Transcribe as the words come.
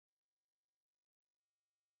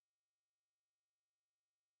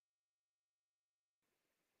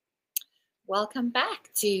Welcome back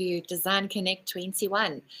to Design Connect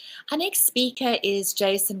 21. Our next speaker is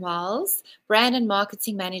Jason Wells, Brand and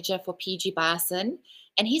Marketing Manager for PG Bison,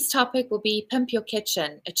 and his topic will be Pimp Your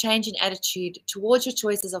Kitchen, a change in attitude towards your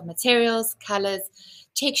choices of materials, colors,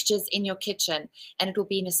 textures in your kitchen, and it will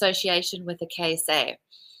be in association with the KSA.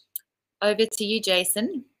 Over to you,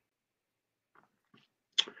 Jason.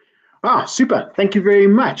 Super. Thank you very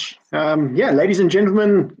much. Ladies and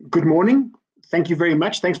gentlemen, good morning. Thank you very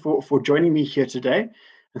much. Thanks for joining me here today.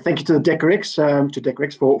 And thank you to the Decorex,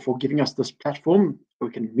 for giving us this platform where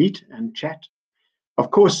we can meet and chat.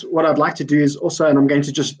 Of course, what I'd like to do is also, and I'm going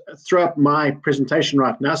to just throw up my presentation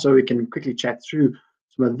right now so we can quickly chat through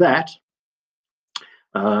some of that.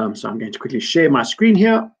 So I'm going to quickly share my screen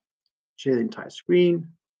here, share the entire screen,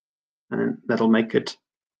 and that'll make it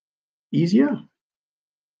easier.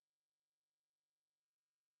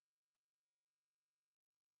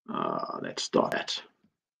 Let's start that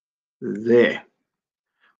there.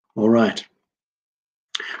 All right.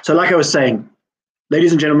 So like I was saying,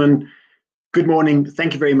 ladies and gentlemen, good morning.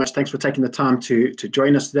 Thank you very much. Thanks for taking the time to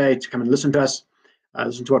join us today, to come and listen to us,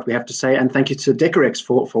 listen to what we have to say. And thank you to Decorex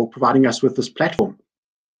for providing us with this platform.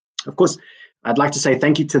 Of course, I'd like to say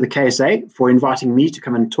thank you to the KSA for inviting me to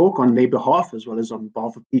come and talk on their behalf, as well as on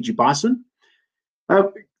behalf of PG Bison.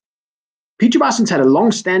 PG Bison's had a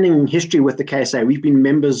long-standing history with the KSA. We've been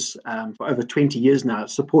members for over 20 years now,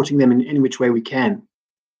 supporting them in any which way we can.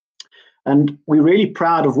 And we're really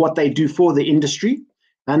proud of what they do for the industry.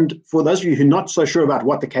 And for those of you who are not so sure about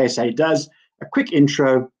what the KSA does, a quick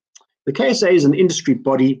intro. The KSA is an industry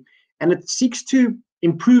body, and it seeks to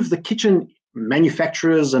improve the kitchen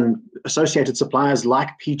manufacturers and associated suppliers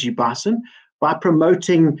like PG Bison by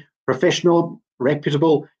promoting professional,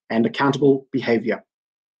 reputable, and accountable behavior.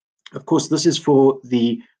 Of course, this is for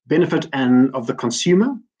the benefit of the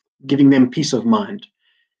consumer, giving them peace of mind.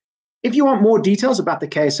 If you want more details about the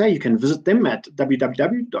KSA, you can visit them at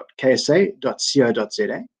www.ksa.co.za.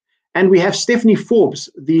 And we have Stephanie Forbes,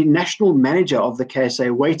 the national manager of the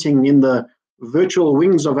KSA, waiting in the virtual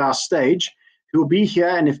wings of our stage, who will be here.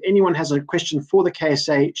 And if anyone has a question for the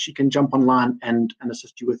KSA, she can jump online and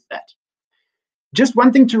assist you with that. Just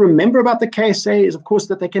one thing to remember about the KSA is, of course,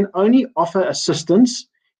 that they can only offer assistance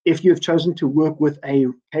if you've chosen to work with a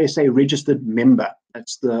KSA registered member.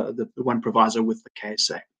 That's the one proviso with the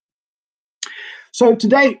KSA. So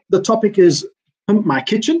today, the topic is Pimp My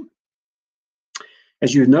Kitchen.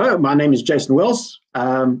 As you know, my name is Jason Wells.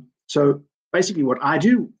 So basically what I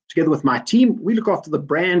do, together with my team, we look after the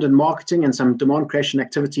brand and marketing and some demand creation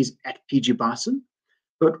activities at PG Bison.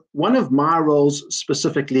 But one of my roles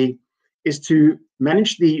specifically is to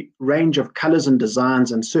manage the range of colors and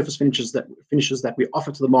designs and surface finishes that we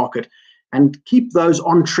offer to the market and keep those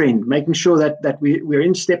on trend, making sure that we're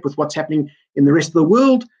in step with what's happening in the rest of the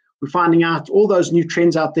world. We're finding out all those new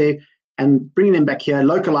trends out there and bringing them back here,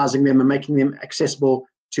 localizing them and making them accessible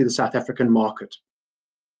to the South African market.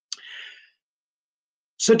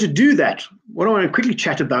 So to do that, what I want to quickly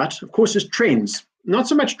chat about, of course, is trends. Not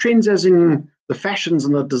so much trends as in the fashions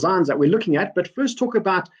and the designs that we're looking at, but first talk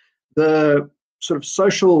about the sort of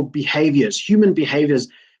social behaviors, human behaviors,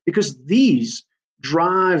 because these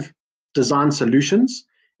drive design solutions,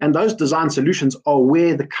 and those design solutions are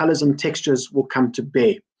where the colors and textures will come to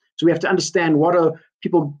bear. So we have to understand what are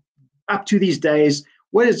people up to these days,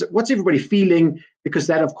 what's everybody feeling, because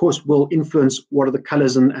that, of course, will influence what are the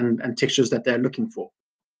colors and textures that they're looking for.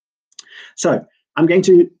 So I'm going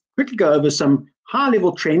to quickly go over some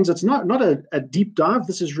high-level trends. It's not a deep dive.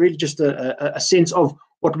 This is really just a sense of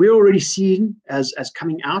what we're already seeing as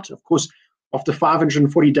coming out. Of course, after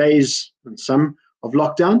 540 days and some of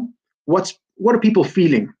lockdown, what are people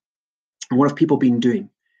feeling and what have people been doing?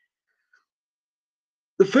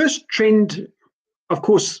 The first trend, of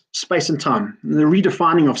course, space and time, the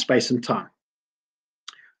redefining of space and time.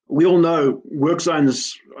 We all know work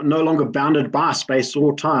zones are no longer bounded by space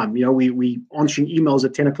or time. You know, we answering emails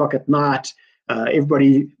at 10 o'clock at night.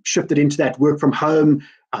 Everybody shifted into that work from home.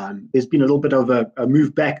 There's been a little bit of a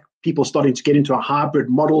move back, people starting to get into a hybrid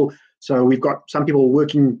model. So we've got some people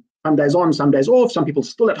working some days on, some days off, some people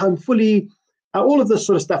still at home fully, all of this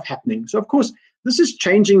sort of stuff happening. So of course, this is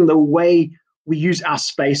changing the way we use our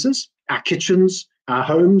spaces, our kitchens, our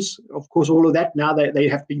homes, of course, all of that. Now they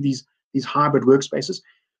have to be these hybrid workspaces.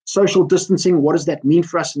 Social distancing, what does that mean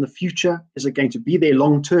for us in the future? Is it going to be there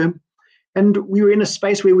long term? And we were in a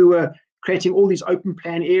space where we were creating all these open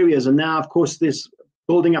plan areas. And now, of course, there's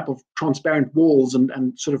building up of transparent walls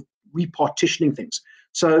and sort of repartitioning things.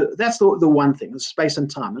 So that's the one thing, the space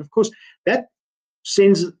and time. And of course, that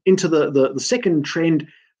sends into the second trend,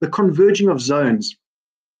 the converging of zones.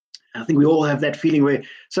 I think we all have that feeling where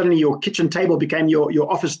suddenly your kitchen table became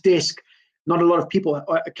your office desk. Not a lot of people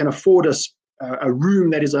can afford a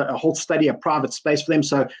room that is a whole study, a private space for them.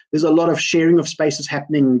 So there's a lot of sharing of spaces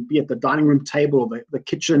happening, be it the dining room table or the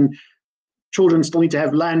kitchen. Children still need to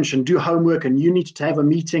have lunch and do homework, and you need to have a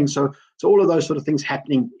meeting. So all of those sort of things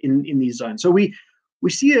happening in these zones. So we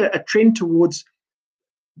see a trend towards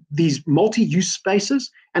these multi-use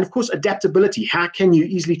spaces, and of course adaptability. How can you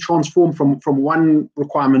easily transform from one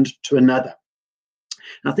requirement to another?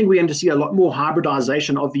 And I think we're going to see a lot more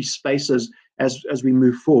hybridization of these spaces as we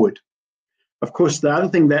move forward. Of course, the other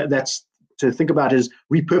thing that's to think about is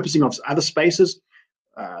repurposing of other spaces.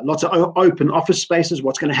 Lots of open office spaces.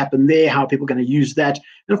 What's going to happen there? How are people going to use that?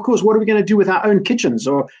 And of course, what are we going to do with our own kitchens,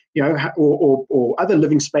 or other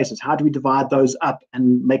living spaces? How do we divide those up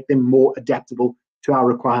and make them more adaptable to our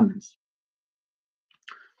requirements?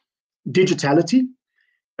 Digitality,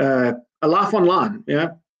 a life online.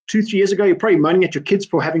 2-3 years ago, you're probably moaning at your kids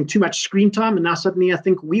for having too much screen time, and now suddenly I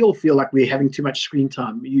think we all feel like we're having too much screen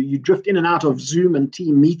time. You drift in and out of Zoom and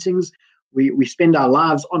team meetings. We spend our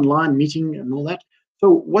lives online meeting and all that. So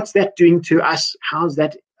what's that doing to us? How's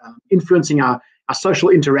that influencing our social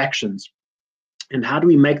interactions? And how do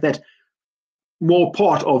we make that more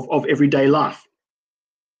part of everyday life?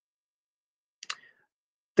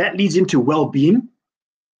 That leads into well-being.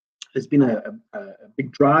 There's been a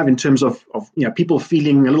big drive in terms of people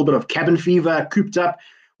feeling a little bit of cabin fever, cooped up,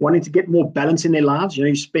 wanting to get more balance in their lives.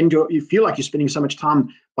 You feel like you're spending so much time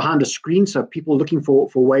behind a screen. So people looking for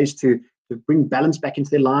ways to bring balance back into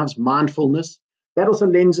their lives, mindfulness. That also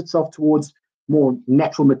lends itself towards more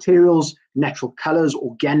natural materials, natural colors,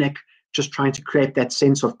 organic, just trying to create that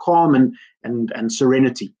sense of calm and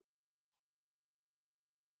serenity.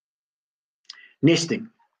 Nesting.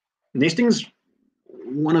 Nesting is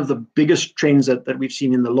one of the biggest trends that we've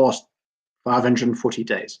seen in the last 540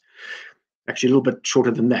 days. Actually, a little bit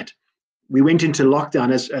shorter than that. We went into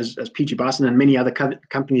lockdown as PG Bison and many other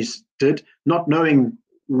companies did, not knowing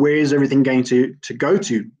where is everything going to go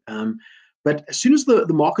to. But as soon as the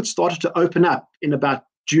market started to open up in about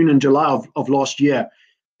June and July of last year,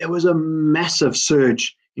 there was a massive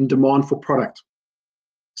surge in demand for product.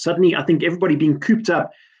 Suddenly, I think everybody being cooped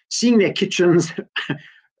up, seeing their kitchens,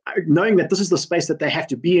 knowing that this is the space that they have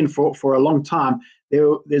to be in for a long time,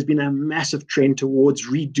 there's been a massive trend towards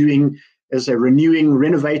redoing, renewing,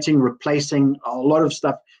 renovating, replacing, a lot of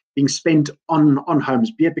stuff being spent on homes,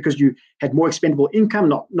 be it because you had more expendable income,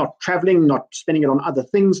 not traveling, not spending it on other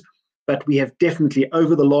things. But we have definitely,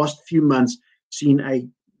 over the last few months, seen a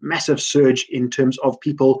massive surge in terms of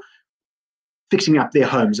people fixing up their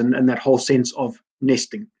homes and that whole sense of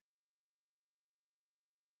nesting.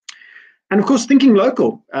 And of course, thinking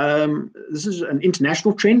local. This is an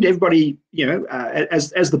international trend. Everybody,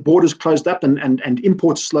 as the borders closed up and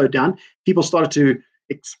imports slowed down, people started to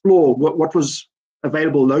explore what was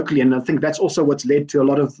available locally. And I think that's also what's led to a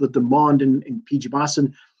lot of the demand in PG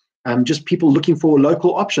Bison. Just people looking for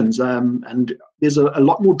local options, and there's a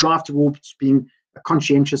lot more drive towards being a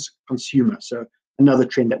conscientious consumer. So another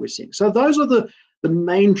trend that we're seeing. So those are the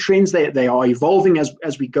main trends. They are evolving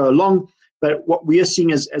as we go along, but what we are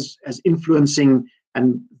seeing as influencing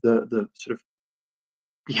and the sort of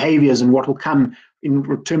behaviors and what will come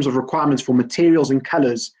in terms of requirements for materials and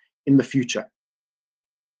colors in the future.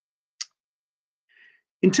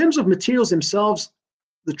 In terms of materials themselves,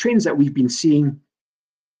 the trends that we've been seeing: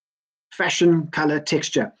 fashion, color,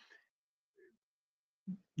 texture.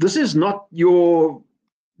 This is not your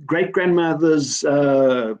great-grandmother's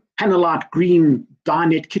panelite green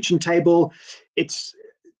dinette kitchen table. It's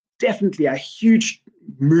definitely a huge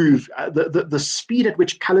move. The speed at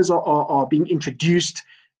which colors are being introduced,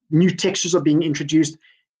 new textures are being introduced,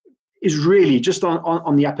 is really just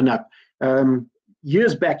on the up and up.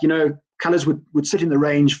 Years back, colors would sit in the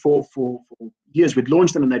range for years. We'd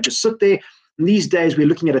launch them and they'd just sit there. And these days, we're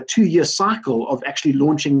looking at a 2-year cycle of actually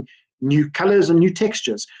launching new colors and new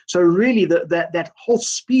textures. So really, that whole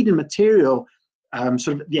speed and material,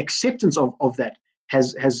 sort of the acceptance of that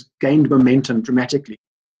has gained momentum dramatically.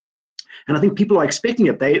 And I think people are expecting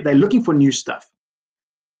it. They're looking for new stuff.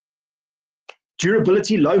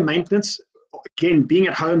 Durability, low maintenance. Again, being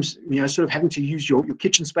at home, sort of having to use your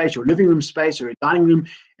kitchen space, your living room space, or your dining room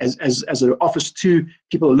as an office too.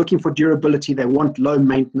 People are looking for durability. They want low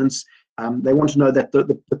maintenance. They want to know that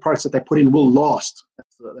the products that they put in will last.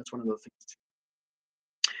 That's one of the things.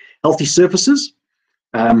 Healthy surfaces,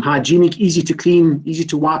 hygienic, easy to clean, easy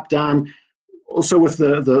to wipe down. Also with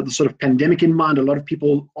the sort of pandemic in mind, a lot of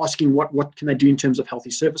people asking what can they do in terms of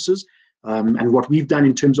healthy surfaces, and what we've done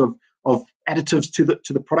in terms of additives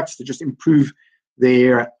to the products to just improve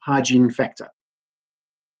their hygiene factor.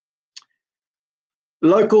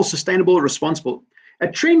 Local, sustainable, responsible. A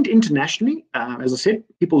trend internationally, as I said,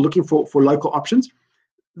 people looking for local options.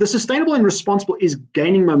 The sustainable and responsible is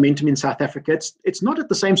gaining momentum in South Africa. It's not at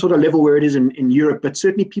the same sort of level where it is in Europe, but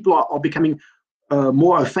certainly people are becoming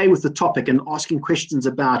more au fait with the topic and asking questions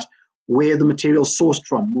about where the material is sourced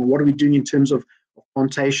from, or what are we doing in terms of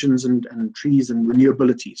plantations and trees and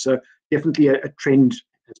renewability. So definitely a trend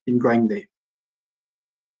has been growing there.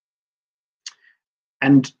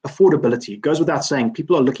 And affordability. It goes without saying,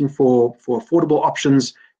 people are looking for affordable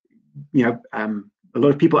options. You know, a lot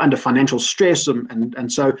of people under financial stress,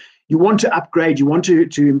 and so you want to upgrade, you want to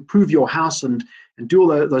improve your house and do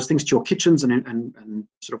all those things to your kitchens and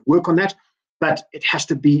sort of work on that, but it has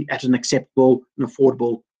to be at an acceptable and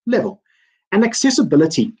affordable level. And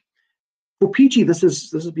accessibility. For PG, this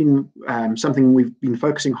has been something we've been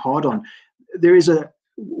focusing hard on. There is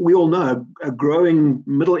we all know, a growing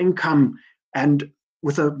middle income and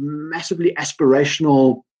with a massively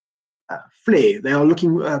aspirational flair. They are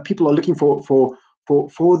looking. People are looking for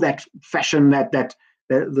that fashion, that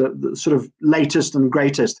the sort of latest and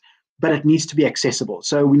greatest, but it needs to be accessible.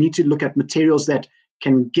 So we need to look at materials that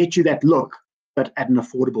can get you that look, but at an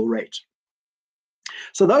affordable rate.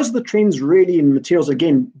 So those are the trends really in materials.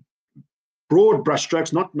 Again, broad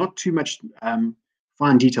brushstrokes, not too much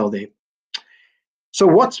fine detail there. So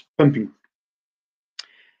what's pimping?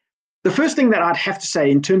 The first thing that I'd have to say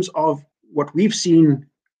in terms of what we've seen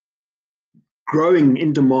growing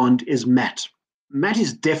in demand is matte. Matte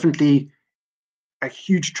is definitely a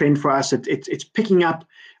huge trend for us. It's picking up.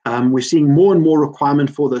 We're seeing more and more requirement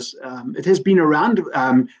for this. It has been around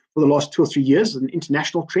for the last 2 or 3 years, an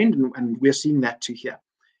international trend, and we're seeing that too here.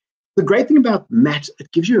 The great thing about matte,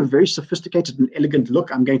 it gives you a very sophisticated and elegant look.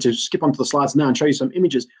 I'm going to skip onto the slides now and show you some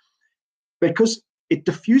images, because it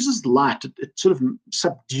diffuses light, it sort of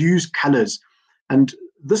subdues colors. And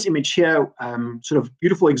this image here, sort of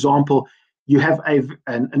beautiful example, you have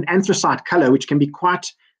an anthracite color, which can be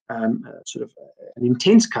quite sort of an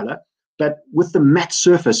intense color, but with the matte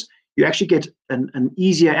surface, you actually get an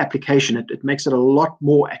easier application. It makes it a lot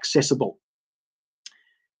more accessible.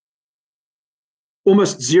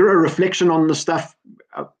 Almost zero reflection on the stuff,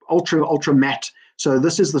 ultra matte. So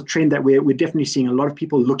this is the trend that we're definitely seeing. A lot of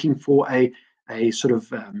people looking for a sort of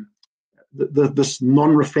this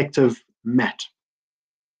non-reflective matte.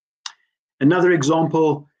 Another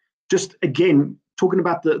example, just again talking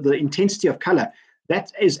about the intensity of color.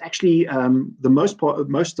 That is actually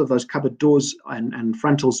most of those cupboard doors and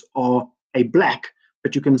frontals are a black,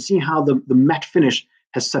 but you can see how the matte finish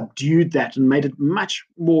has subdued that and made it much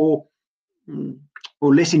more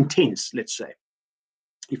or less intense, let's say.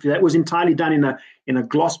 If that was entirely done in a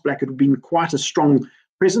gloss black, it would have been quite a strong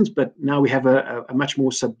presence, but now we have a much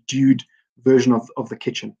more subdued version of the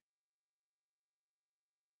kitchen.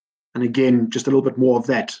 And again, just a little bit more of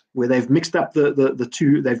that, where they've mixed up the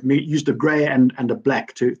two. They've used a grey and a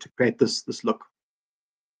black to create this look.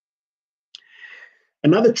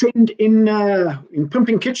 Another trend in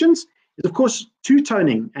pimping kitchens is, of course,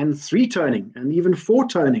 2-toning and 3-toning and even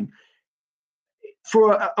 4-toning.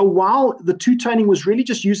 For a while, the 2-toning was really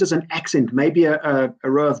just used as an accent, maybe a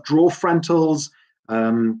row of drawer frontals,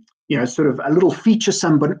 you know, sort of a little feature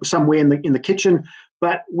somewhere in the kitchen.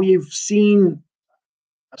 But we've seen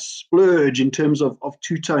a splurge in terms of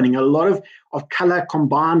 2-toning. A lot of color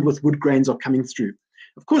combined with wood grains are coming through.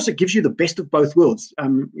 Of course, it gives you the best of both worlds.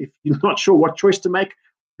 If you're not sure what choice to make,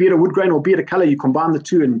 be it a wood grain or be it a color, you combine the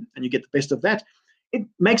two and you get the best of that. It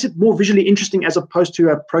makes it more visually interesting as opposed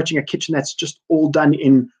to approaching a kitchen that's just all done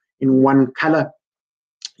in one color.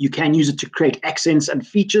 You can use it to create accents and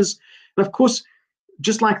features. And of course,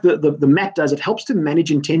 just like the matte does, it helps to manage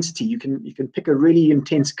intensity. You can pick a really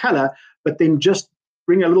intense color, but then just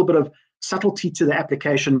bring a little bit of subtlety to the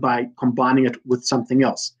application by combining it with something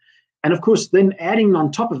else. And of course, then adding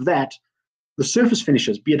on top of that, the surface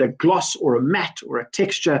finishes, be it a gloss or a matte or a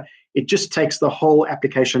texture, it just takes the whole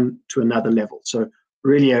application to another level. So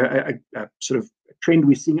really a sort of trend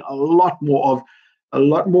we're seeing a lot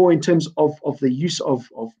more in terms of the use of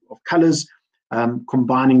colors,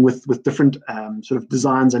 combining with different sort of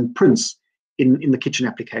designs and prints in the kitchen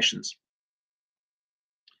applications.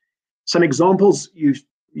 Some examples you've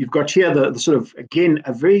got here, the sort of, again,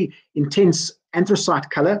 a very intense anthracite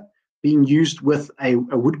color being used with a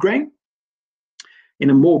wood grain in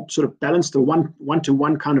a more sort of balanced or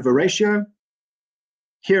one-to-one kind of a ratio.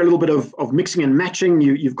 Here, a little bit of mixing and matching.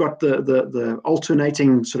 You've got the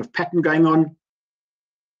alternating sort of pattern going on.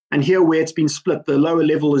 And here, where it's been split, the lower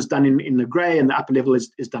level is done in the grey and the upper level is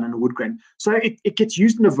done in a wood grain. So it gets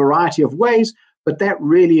used in a variety of ways, but that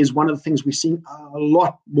really is one of the things we're seeing a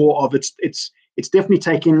lot more of. It's it's definitely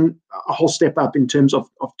taken a whole step up in terms of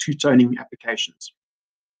two-toning applications.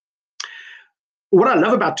 What I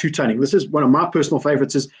love about two-toning, this is one of my personal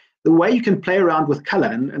favorites, is the way you can play around with color,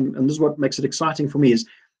 and this is what makes it exciting for me, is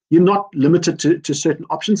you're not limited to certain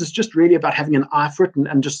options. It's just really about having an eye for it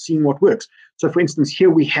and just seeing what works. So for instance, here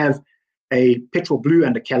we have a petrol blue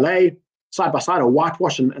and a Calais, side by side, a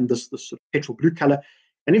whitewash and this sort of petrol blue color.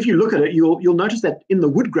 And if you look at it, you'll notice that in the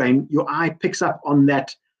wood grain, your eye picks up on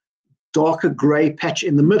that darker gray patch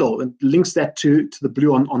in the middle and links that to the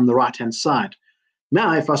blue on the right-hand side.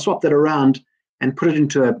 Now, if I swap that around and put it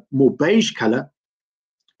into a more beige color,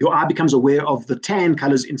 your eye becomes aware of the tan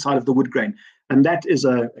colors inside of the wood grain. And that is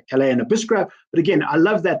a Calais and a Biskra. But again, I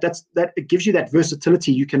love that. It gives you that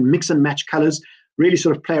versatility. You can mix and match colors, really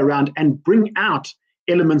sort of play around and bring out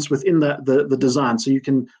elements within the design. So you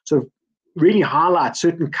can sort of really highlight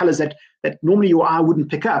certain colors that normally your eye wouldn't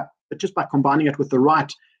pick up, but just by combining it with the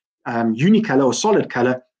right unicolor or solid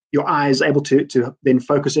color, your eye is able to then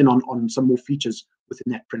focus in on some more features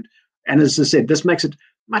within that print. And as I said, this makes it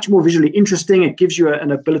much more visually interesting. It gives you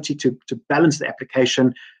an ability to balance the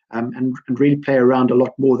application and really play around a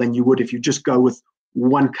lot more than you would if you just go with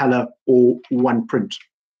one color or one print.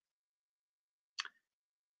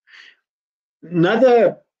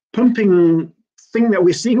 Another pimping thing that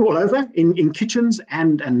we're seeing all over in kitchens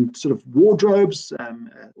and sort of wardrobes,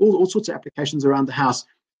 all sorts of applications around the house,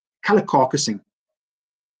 color carcassing.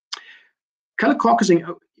 Color carcassing,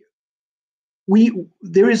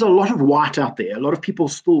 there is a lot of white out there. A lot of people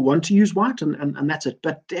still want to use white, and that's it.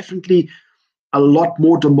 But definitely a lot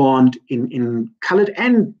more demand in colored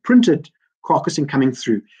and printed carcassing coming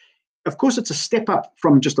through. Of course, it's a step up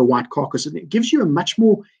from just a white carcass, and it gives you a much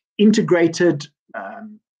more integrated,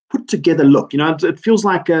 put together look. You know, it feels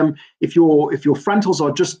like if your frontals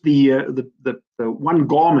are just the one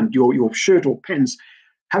garment, your shirt or pants,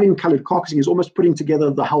 having colored carcassing is almost putting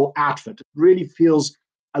together the whole outfit. It really feels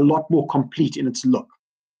a lot more complete in its look.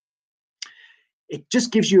 It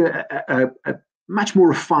just gives you a much more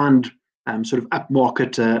refined sort of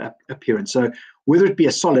upmarket appearance. So whether it be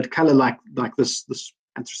a solid color like this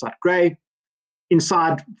anthracite gray,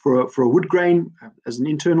 inside for a wood grain as an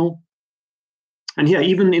internal, and here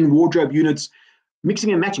even in wardrobe units,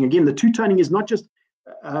 mixing and matching. Again, the two-toning is not just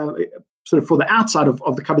sort of for the outside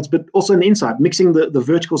of the cupboards, but also in the inside, mixing the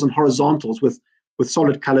verticals and horizontals with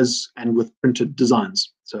solid colors and with printed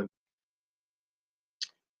designs. So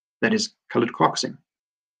that is colored carcassing.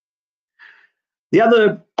 The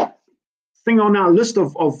other thing on our list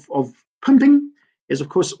of pimping is, of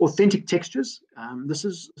course, authentic textures. This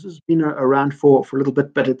has been around for a little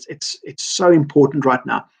bit, but it's so important right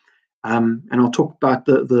now. And I'll talk about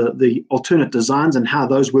the alternate designs and how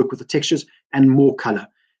those work with the textures and more color.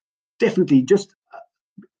 Definitely, just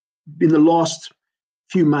in the last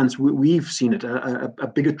few months, we've seen it,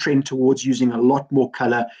 a bigger trend towards using a lot more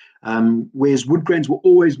color. Whereas wood grains were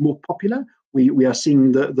always more popular, we are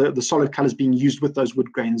seeing the solid colors being used with those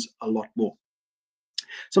wood grains a lot more.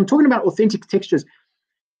 So I'm talking about authentic textures.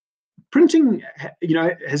 Printing,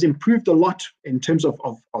 has improved a lot in terms of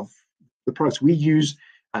the products we use,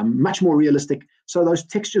 much more realistic. So those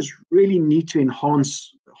textures really need to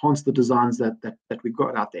enhance the designs that we've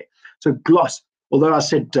got out there. So gloss, although I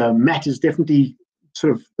said matte is definitely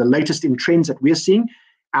sort of the latest in trends that we're seeing,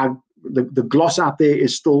 the gloss out there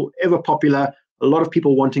is still ever popular. A lot of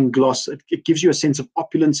people wanting gloss. It gives you a sense of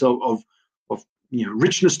opulence, of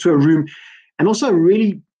richness to a room, and also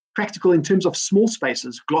really practical in terms of small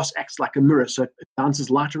spaces. Gloss acts like a mirror, so it bounces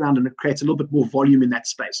light around and it creates a little bit more volume in that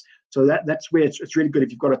space. So that's where it's really good. If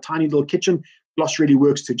you've got a tiny little kitchen, gloss really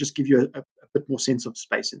works to just give you a bit more sense of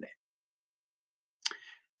space in there.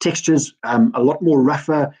 Textures, a lot more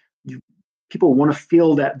rougher. People want to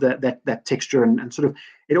feel that texture, and sort of,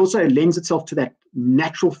 it also lends itself to that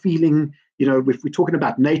natural feeling. If we're talking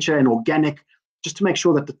about nature and organic, just to make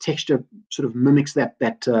sure that the texture sort of mimics that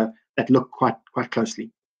look quite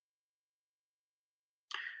closely.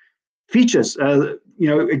 Features,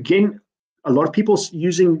 again, a lot of people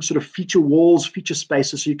using sort of feature walls, feature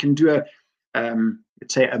spaces, so you can do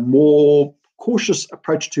let's say a more cautious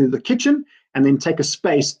approach to the kitchen, and then take a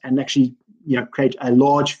space and actually create a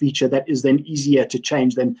large feature that is then easier to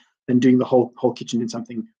change than doing the whole kitchen in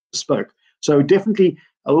something bespoke. So definitely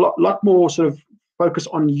a lot more sort of focus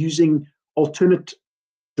on using alternate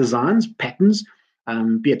designs, patterns,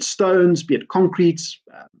 be it stones, be it concretes,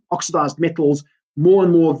 oxidized metals, more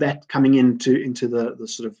and more of that coming into the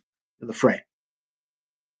sort of the fray.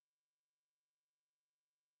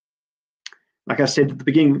 Like I said at the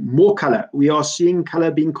beginning, more color. We are seeing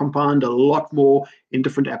color being combined a lot more in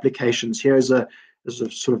different applications. Here's a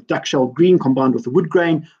sort of duck shell green combined with the wood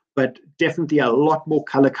grain, but definitely a lot more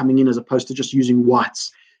color coming in as opposed to just using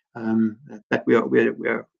whites that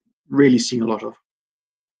we're really seeing a lot of.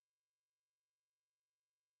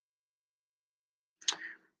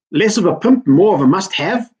 Less of a pimp, more of a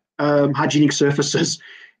must-have. Hygienic surfaces.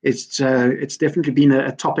 It's definitely been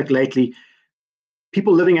a topic lately.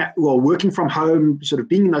 People living at, well, working from home, sort of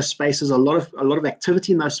being in those spaces, a lot of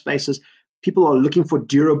activity in those spaces. People are looking for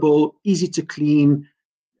durable, easy to clean,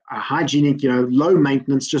 hygienic, low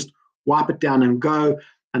maintenance. Just wipe it down and go.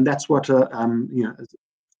 And that's what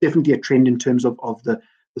definitely a trend in terms of the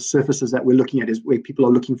surfaces that we're looking at, is where people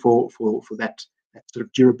are looking for that sort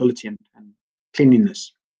of durability and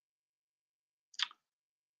cleanliness.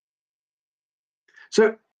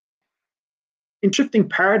 So in shifting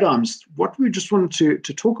paradigms, what we just wanted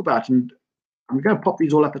to talk about, and I'm going to pop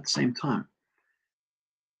these all up at the same time.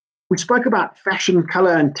 We spoke about fashion,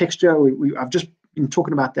 color, and texture. I've just been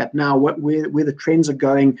talking about that now, where the trends are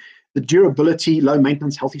going, the durability, low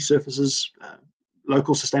maintenance, healthy surfaces,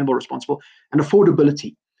 local, sustainable, responsible, and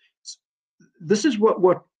affordability. This is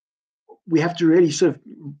what we have to really sort of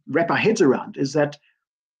wrap our heads around, is that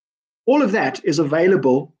all of that is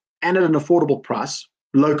available and at an affordable price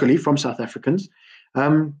locally from South Africans.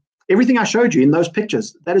 Everything I showed you in those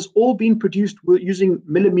pictures, that is all being produced using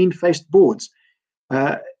melamine faced boards.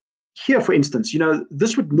 Here, for instance,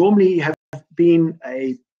 this would normally have been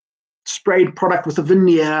a sprayed product with a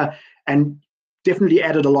veneer and definitely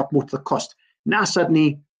added a lot more to the cost. Now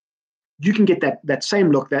suddenly you can get that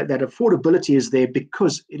same look, that affordability is there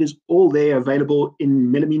because it is all there available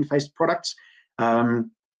in melamine faced products.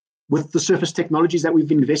 With the surface technologies that we've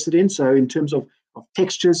invested in. So in terms of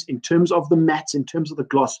textures, in terms of the mats, in terms of the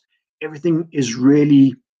gloss, everything is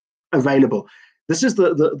really available. This is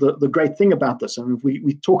the great thing about this. And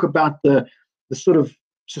we talk about the sort of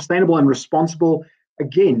sustainable and responsible.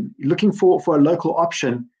 Again, looking for a local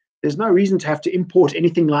option, there's no reason to have to import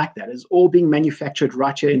anything like that. It's all being manufactured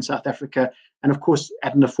right here in South Africa, and of course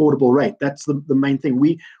at an affordable rate. That's the main thing.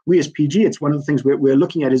 We as PG, it's one of the things we're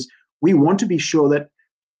looking at, is we want to be sure that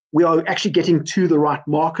we are actually getting to the right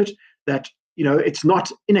market, that it's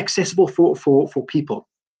not inaccessible for people.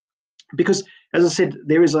 Because, as I said,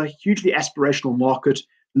 there is a hugely aspirational market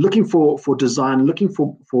looking for design, looking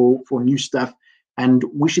for new stuff, and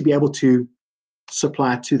we should be able to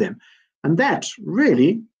supply it to them. And that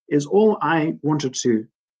really is all I wanted to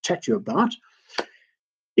chat to you about.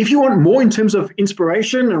 If you want more in terms of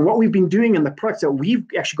inspiration and what we've been doing and the products that we've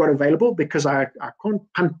actually got available, because I can't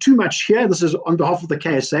punt too much here, this is on behalf of the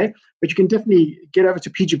KSA, but you can definitely get over to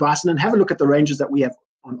PG Bison and have a look at the ranges that we have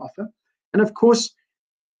on offer. And of course,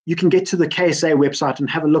 you can get to the KSA website and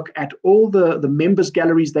have a look at all the members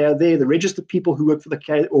galleries. They are there. The registered people who work for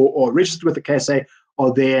the or registered with the KSA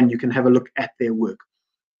are there, and you can have a look at their work.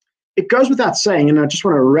 It goes without saying, and I just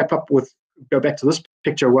want to go back to this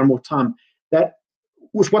picture one more time, that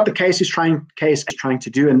with what the KSA is trying to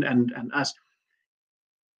do, and us,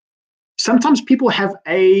 sometimes people have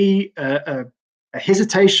a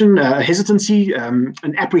hesitancy,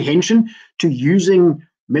 an apprehension to using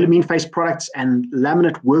melamine faced products and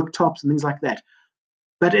laminate worktops and things like that.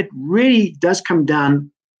 But it really does come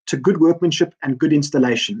down to good workmanship and good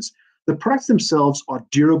installations. The products themselves are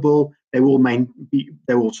durable. They will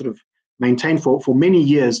sort of maintain for many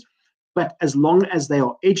years. But as long as they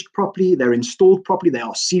are edged properly, they're installed properly, they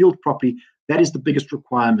are sealed properly, that is the biggest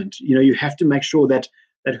requirement. You have to make sure that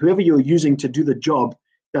whoever you're using to do the job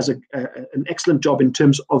does an excellent job in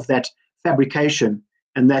terms of that fabrication,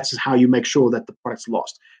 and that's how you make sure that the product's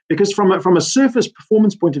last. Because from a surface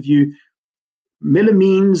performance point of view,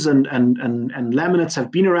 melamines and laminates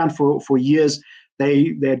have been around for years.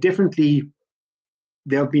 They're definitely,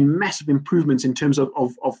 there have been massive improvements in terms of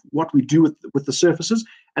what we do with the surfaces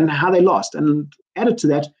and how they last. And added to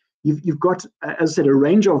that, you've got, as I said, a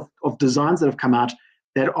range of designs that have come out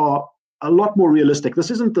that are a lot more realistic.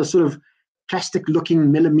 This isn't the sort of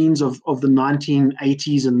plastic-looking melamines of the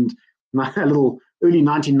 1980s and a little early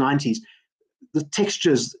 1990s. The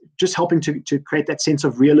textures just helping to create that sense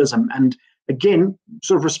of realism, and again,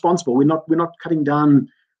 sort of responsible. We're not cutting down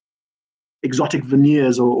exotic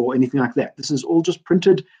veneers or anything like that. This is all just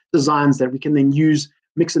printed designs that we can then use,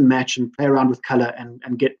 mix and match, and play around with color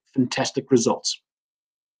and get fantastic results.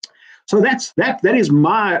 So that is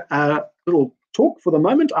my little talk for the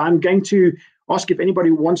moment. I'm going to ask if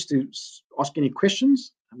anybody wants to ask any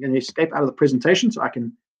questions. I'm going to escape out of the presentation so I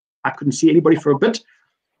couldn't see anybody for a bit.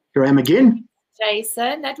 Here I am again.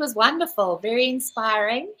 Jason, that was wonderful, very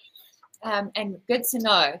inspiring, and good to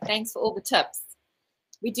know. Thanks for all the tips.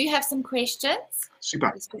 We do have some questions.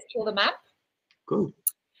 Super. Let's just pull them up. Cool.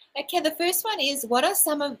 Okay, the first one is, what are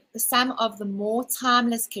some of the more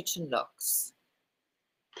timeless kitchen looks?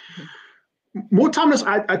 More timeless,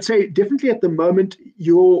 I'd say definitely at the moment,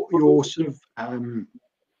 your sort of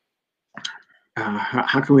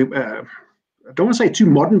how can we I don't want to say too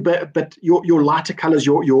modern, but your lighter colors,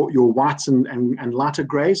 your whites and lighter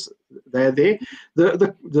grays, they're there.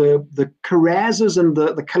 The Carrazes and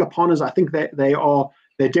the Calapanas, I think that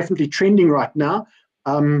they're definitely trending right now.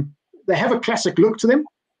 They have a classic look to them,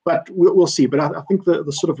 but we'll see. But I think the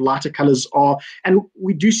sort of lighter colors are, and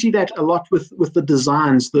we do see that a lot with the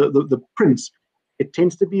designs, the prints. It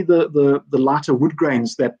tends to be the lighter wood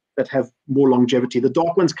grains that have more longevity. The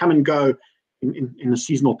dark ones come and go in a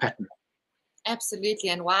seasonal pattern. Absolutely,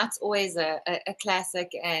 and white's always a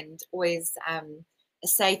classic and always a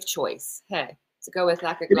safe choice. Hey, to go with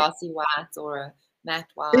like a glossy white or a matte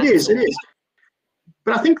white. It is.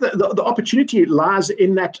 But I think that the opportunity lies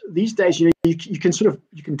in that these days, you can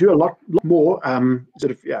do a lot more. You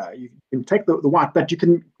can take the white, but you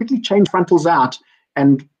can quickly change frontals out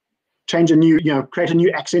and change create a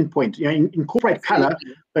new accent point. Incorporate color,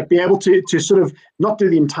 but be able to sort of not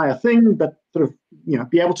do the entire thing, but sort of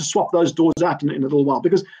be able to swap those doors out in a little while.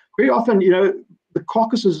 Because very often, the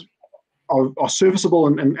carcasses are serviceable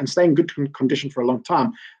and stay in good condition for a long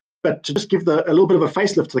time. But to just give a little bit of a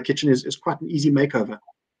facelift to the kitchen is quite an easy makeover.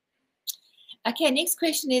 Okay, next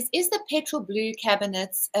question is the petrol blue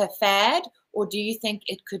cabinets a fad, or do you think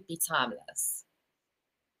it could be timeless?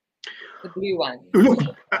 The blue one. Look,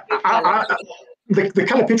 the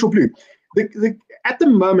color petrol blue. At the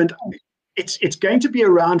moment, it's going to be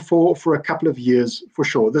around for a couple of years for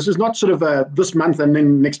sure. This is not sort of this month and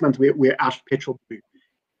then next month we're out of petrol blue.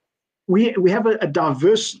 We have a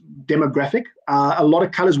diverse demographic. A lot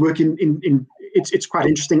of colors work in it's quite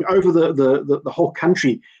interesting over the whole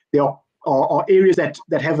country. There are areas that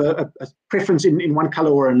have a preference in one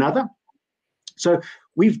color or another. So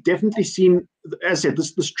we've definitely seen, as I said,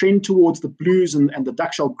 this trend towards the blues and the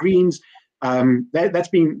duckshell greens. That's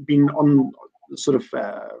been on sort of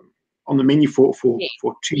on the menu for 2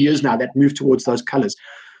 years now. That moved towards those colors,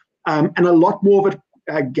 and a lot more of it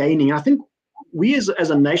gaining. I think we as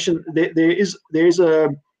a nation, there is a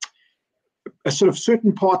sort of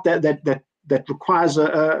certain part that requires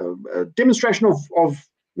a demonstration of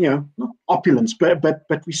not opulence, but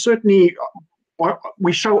we certainly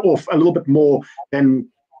we show off a little bit more than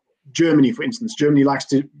Germany, for instance. Germany likes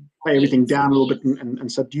to play everything down a little bit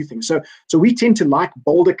and subdue things. So we tend to like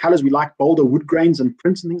bolder colors. We like bolder wood grains and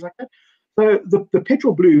prints and things like that. So the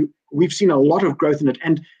petrol blue, we've seen a lot of growth in it,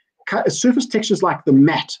 and surface textures like the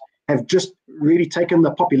matte have just really taken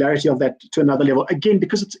the popularity of that to another level. Again,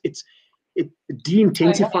 because it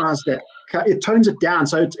de-intensifies that, it tones it down.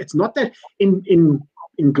 So it's not that in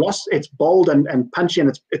gloss it's bold and punchy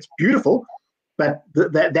and it's beautiful, but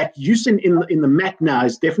that use in the matte now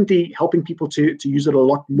is definitely helping people to use it a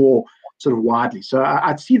lot more sort of widely. So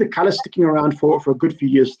I'd see the color sticking around for a good few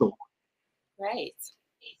years still. Great.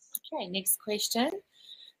 Okay, next question.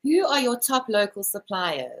 Who are your top local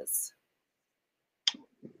suppliers?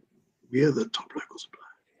 We're the top local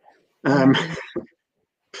supplier.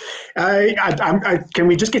 Can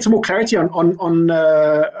we just get some more clarity on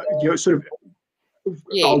sort of?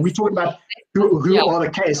 Yes. Are we talking about who are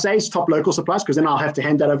the KSA's top local suppliers? Because then I'll have to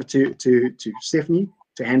hand that over to Stephanie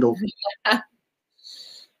to handle.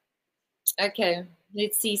 Okay,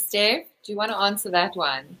 let's see, Steph. Do you want to answer that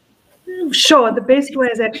one? Sure. The best way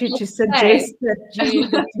is actually to suggest that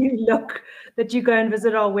you go and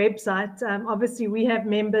visit our website. Obviously, we have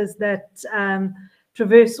members that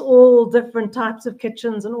traverse all different types of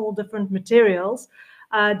kitchens and all different materials,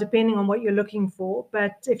 depending on what you're looking for.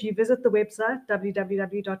 But if you visit the website,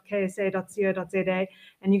 www.ksa.co.za,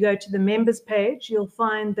 and you go to the members page, you'll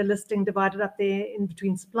find the listing divided up there in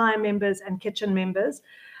between supplier members and kitchen members.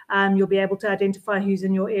 You'll be able to identify who's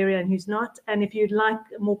in your area and who's not. And if you'd like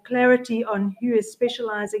more clarity on who is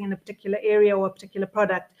specializing in a particular area or a particular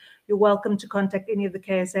product, you're welcome to contact any of the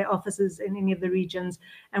KSA offices in any of the regions,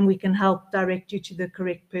 and we can help direct you to the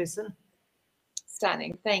correct person.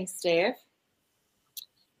 Stunning. Thanks, Steph.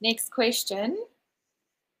 Next question.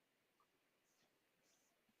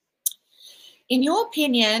 In your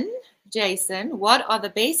opinion, Jason, what are the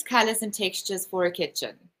best colors and textures for a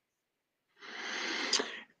kitchen?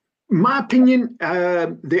 My opinion,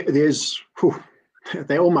 there's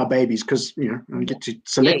they're all my babies because I get to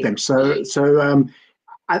select them. So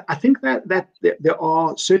I think that there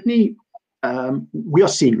are certainly we are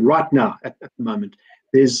seeing right now at the moment.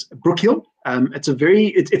 There's Brookhill.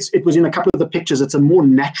 It was in a couple of the pictures. It's a more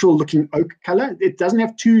natural looking oak color. It doesn't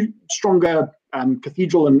have too stronger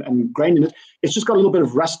cathedral and grain in it. It's just got a little bit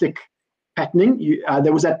of rustic patterning.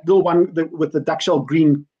 There was that little one with the duckshell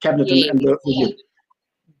green cabinet, Yeah, and the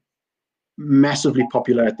massively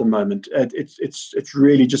popular at the moment. It's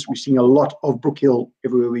really just, we're seeing a lot of Brook Hill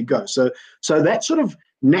everywhere we go. So that sort of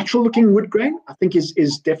natural looking wood grain, I think,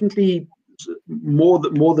 is definitely more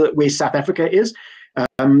the where South Africa is.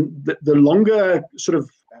 The longer sort of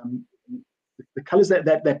the colors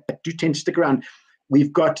that do tend to stick around,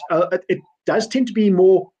 we've got it does tend to be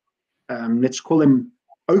more let's call them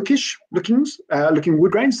oakish looking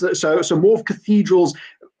wood grains. So more of cathedrals,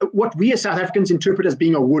 what we as South Africans interpret as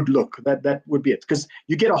being a wood look. That would be it, because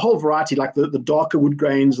you get a whole variety, like the darker wood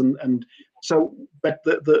grains, and so, but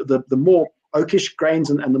the more oakish grains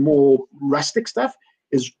and the more rustic stuff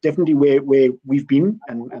is definitely where we've been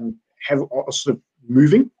and have sort of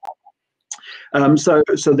moving. So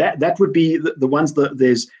that would be the ones that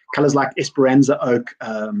there's colors like Esperanza oak,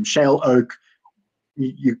 shale oak,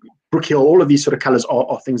 Brook Hill. All of these sort of colors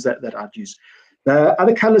are things that I'd use. The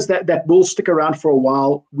other colors that will stick around for a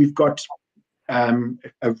while, we've got a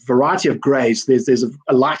variety of grays. There's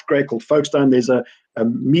a light gray called Folkestone. There's a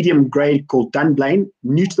medium gray called Dunblane,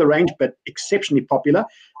 new to the range but exceptionally popular.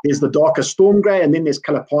 There's the darker storm gray, and then there's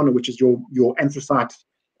Kalapana, which is your anthracite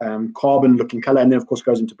carbon looking color, and then of course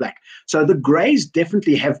goes into black. So the grays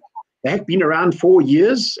definitely have been around for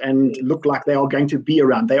years and look like they are going to be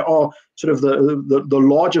around. They are sort of the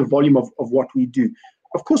larger volume of what we do.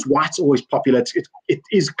 Of course, white's always popular. It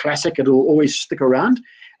is classic. It'll always stick around.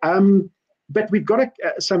 But we've got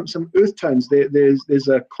some earth tones. There's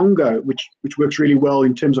a Congo which works really well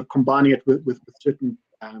in terms of combining it with certain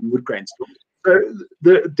wood grains. So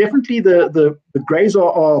definitely the grays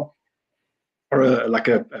are like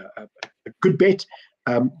a good bet.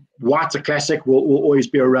 White's a classic, will always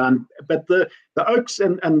be around. But the oaks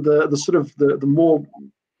and the sort of the more,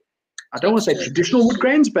 I don't want to say traditional wood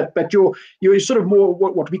grains, but you're sort of more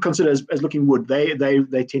what we consider as looking wood.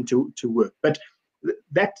 They tend to work. But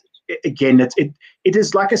that, again, it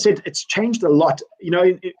is, like I said, it's changed a lot.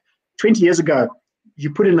 20 years ago,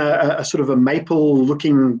 you put in a sort of a maple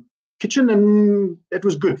looking kitchen and it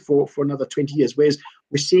was good for another 20 years. Whereas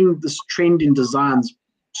we're seeing this trend in designs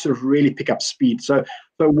sort of really pick up speed. So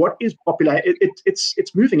what is popular,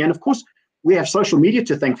 it's moving. And of course, we have social media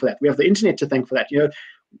to thank for that. We have the internet to thank for that.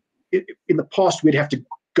 In the past, we'd have to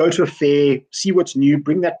go to a fair, see what's new,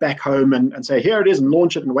 bring that back home and say, here it is, and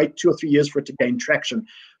launch it and wait 2 or 3 years for it to gain traction.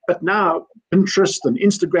 But now, Pinterest and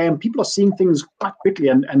Instagram, people are seeing things quite quickly.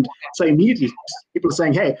 And so immediately, people are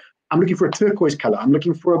saying, hey, I'm looking for a turquoise color. I'm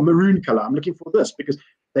looking for a maroon color. I'm looking for this, because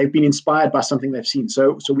they've been inspired by something they've seen.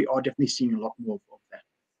 So we are definitely seeing a lot more of that.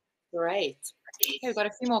 Great. Okay, we've got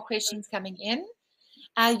a few more questions coming in.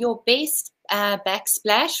 Your best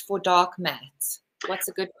backsplash for dark matte. What's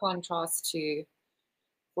a good contrast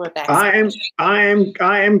for a backsplash?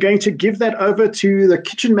 I am going to give that over to the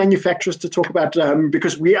kitchen manufacturers to talk about,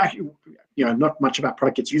 because we actually, not much of our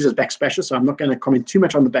product gets used as backsplashes, so I'm not going to comment too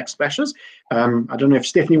much on the backsplashes. I don't know if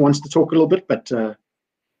Stephanie wants to talk a little bit, but.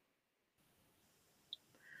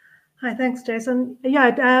 Hi, thanks, Jason.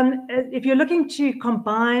 Yeah, if you're looking to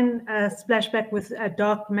combine a splashback with a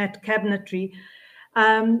dark matte cabinetry,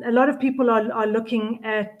 a lot of people are looking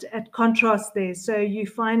at contrast there. So you're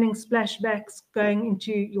finding splashbacks going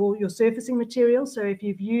into your surfacing material. So if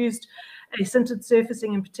you've used a sintered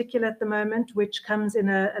surfacing in particular at the moment, which comes in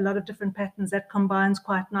a lot of different patterns, that combines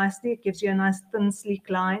quite nicely. It gives you a nice thin, sleek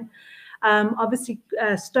line. Obviously,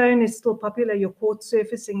 stone is still popular, your quartz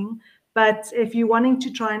surfacing. But if you're wanting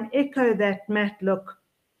to try and echo that matte look,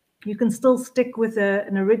 you can still stick with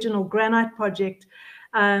an original granite project,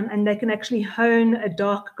 and they can actually hone a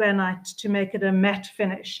dark granite to make it a matte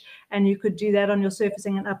finish. And you could do that on your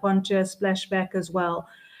surfacing and up onto a splashback as well.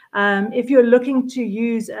 If you're looking to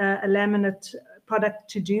use a laminate product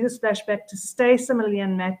to do the splashback to stay similarly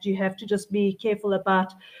in matte, you have to just be careful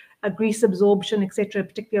about a grease absorption, etc.,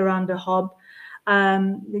 particularly around a hob.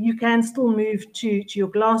 You can still move to your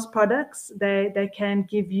glass products. They can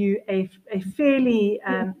give you a fairly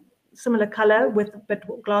similar color,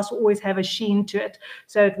 but glass will always have a sheen to it.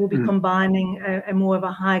 So it will be combining a more of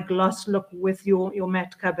a high gloss look with your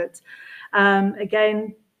matte cupboards.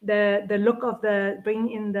 Again, the look of bringing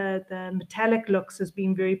in the metallic looks has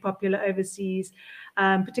been very popular overseas,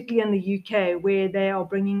 particularly in the UK, where they are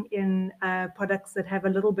bringing in products that have a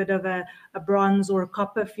little bit of a bronze or a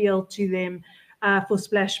copper feel to them, for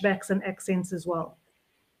splashbacks and accents as well.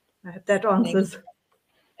 I hope that answers.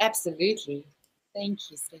 Absolutely. Thank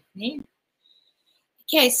you, Stephanie.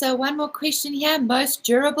 Okay, so one more question here. Most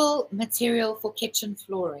durable material for kitchen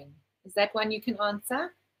flooring. Is that one you can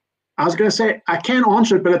answer? I was going to say, I can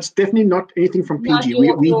answer it, but it's definitely not anything from PG.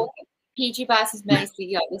 PG Bison is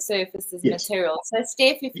mostly the surfaces Yes. material. So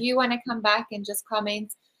Steph, if you want to come back and just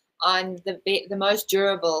comment on the most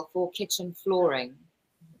durable for kitchen flooring.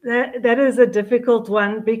 That is a difficult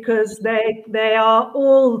one because they are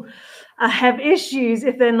all have issues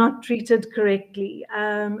if they're not treated correctly.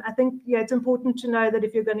 I think it's important to know that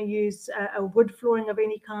if you're going to use a wood flooring of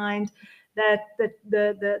any kind, that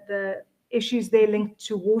the issues there linked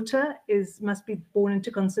to water must be borne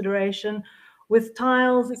into consideration. With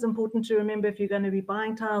tiles, it's important to remember if you're going to be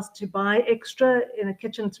buying tiles to buy extra. In a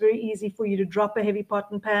kitchen, it's very easy for you to drop a heavy pot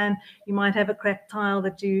and pan. You might have a cracked tile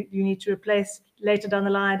that you need to replace later down the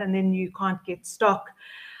line, and then you can't get stock.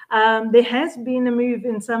 There has been a move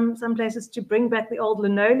in some places to bring back the old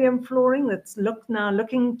linoleum flooring that's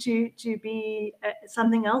looking to be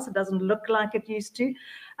something else. It doesn't look like it used to.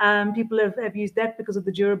 People have used that because of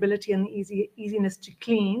the durability and the easiness to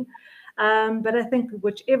clean. But I think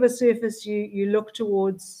whichever surface you look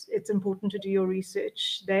towards, it's important to do your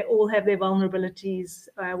research. They all have their vulnerabilities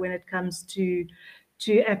when it comes to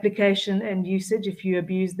application and usage if you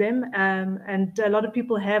abuse them. And a lot of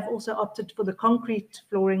people have also opted for the concrete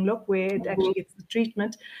flooring look where it actually gets the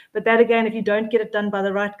treatment. But that again, if you don't get it done by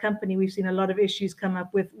the right company, we've seen a lot of issues come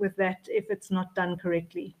up with that if it's not done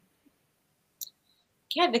correctly.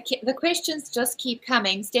 Yeah, the questions just keep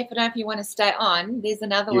coming. Stefano, if you want to stay on, there's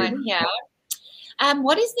another one here.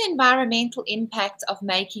 What is the environmental impact of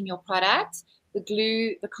making your product, the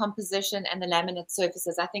glue, the composition, and the laminate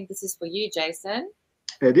surfaces? I think this is for you, Jason.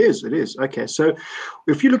 It is. Okay, so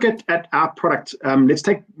if you look at our product, let's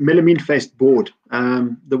take melamine-faced board.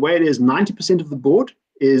 The way it is, 90% of the board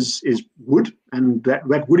is wood, and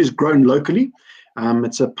that wood is grown locally.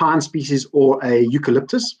 It's a pine species or a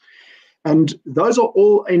eucalyptus. And those are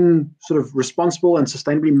all in sort of responsible and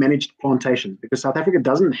sustainably managed plantation, because South Africa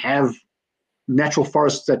doesn't have natural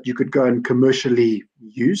forests that you could go and commercially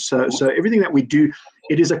use. So everything that we do,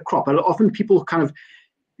 it is a crop. And often people kind of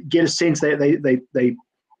get a sense they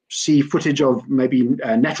see footage of maybe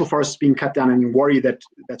natural forests being cut down and worry that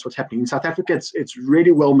that's what's happening. In South Africa, it's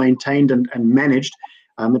really well maintained and managed.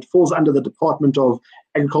 It falls under the Department of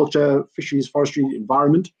Agriculture, Fisheries, Forestry,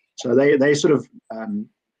 Environment. So they sort of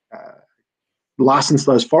license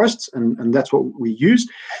those forests, and that's what we use.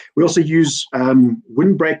 We also use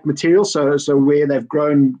windbreak material, so where they've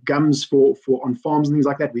grown gums for on farms and things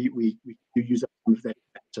like that, we do use that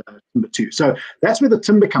timber too. So that's where the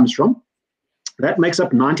timber comes from. That makes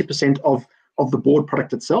up 90% of the board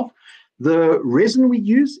product itself. The resin we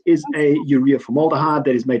use is a urea formaldehyde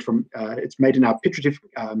that is made from it's made in our Petrotif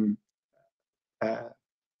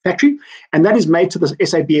factory, and that is made to the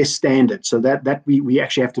SABS standard, so that we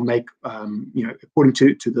actually have to make according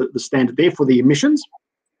to the standard there for the emissions.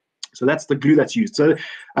 So that's the glue that's used. So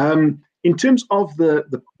in terms of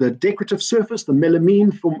the decorative surface, the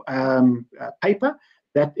melamine from paper,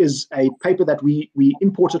 that is a paper that we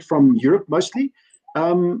imported from Europe mostly.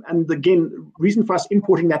 And again, reason for us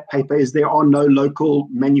importing that paper is there are no local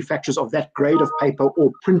manufacturers of that grade of paper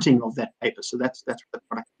or printing of that paper. So that's where the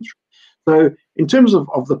product comes from. So in terms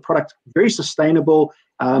of the product, very sustainable,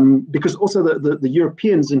 because also the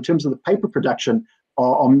Europeans, in terms of the paper production,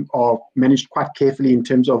 are managed quite carefully in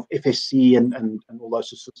terms of FSC and all those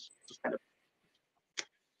sustainable.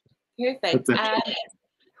 Perfect.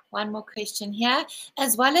 One more question here.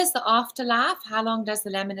 As well as the afterlife, how long does the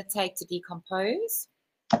laminate take to decompose?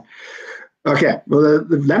 Okay, well,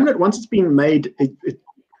 the laminate, once it's been made,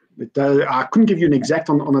 I couldn't give you an exact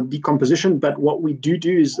on a decomposition, but what we do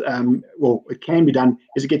is, well, it can be done,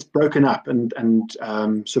 is it gets broken up and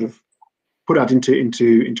sort of put out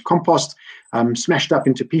into compost, smashed up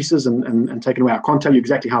into pieces and taken away. I can't tell you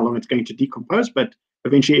exactly how long it's going to decompose, but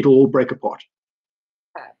eventually it'll all break apart.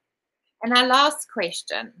 Okay. And our last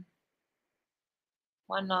question.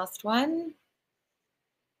 One last one.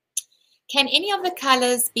 Can any of the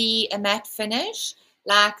colors be a matte finish,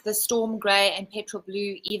 like the Storm Grey and Petrol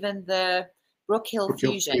Blue, even the Brook Hill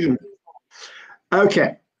Fusion?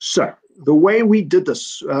 Okay, so the way we did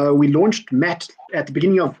this, we launched matte at the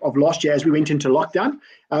beginning of last year as we went into lockdown.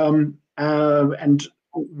 And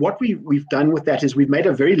what we've done with that is we've made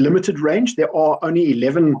a very limited range. There are only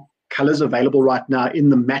 11 colors available right now in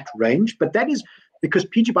the matte range, but that is because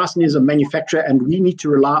PG Bison is a manufacturer and we need to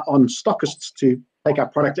rely on stockists to take our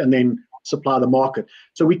product and then supply the market.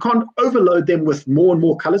 So we can't overload them with more and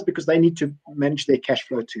more colors because they need to manage their cash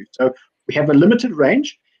flow too. So we have a limited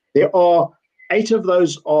range. There are 8 of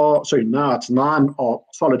those now it's 9 are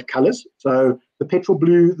solid colors. So the Petrol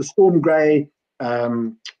Blue, the Storm Grey,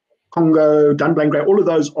 Congo, Dunblane Grey, all of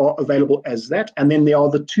those are available as that. And then there are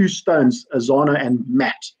the 2 stones, Azana and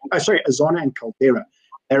Matte. Azana and Caldera.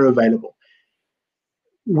 They're available.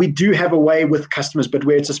 we do have a way with customers, but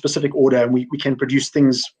where it's a specific order and we can produce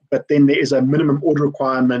things, but then there is a minimum order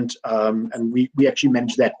requirement, and we actually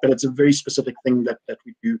manage that. But it's a very specific thing that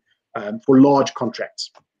we do for large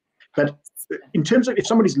contracts. But in terms of if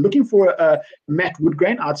somebody's looking for a matte wood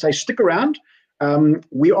grain, I'd say stick around.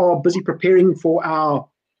 We are busy preparing for our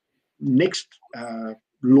next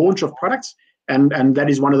launch of products, and that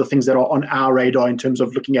is one of the things that are on our radar in terms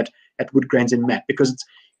of looking at wood grains in matte, because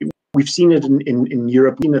we've seen it in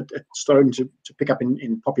Europe, it's starting to pick up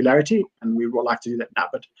in popularity, and we would like to do that now.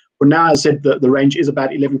 But for now, as I said, the range is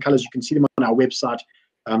about 11 colors. You can see them on our website,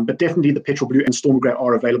 but definitely the petrol blue and storm gray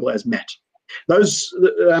are available as matte. Those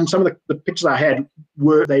some of the pictures I had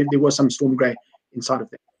there was some storm gray inside of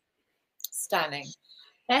them. Stunning.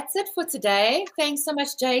 That's it for today. Thanks so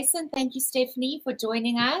much, Jason. Thank you, Stephanie, for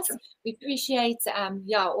joining us. We appreciate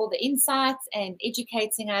all the insights and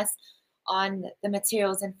educating us on the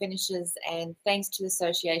materials and finishes, and thanks to the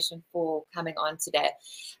association for coming on today.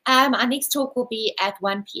 Our next talk will be at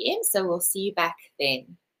 1 p.m, so we'll see you back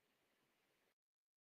then.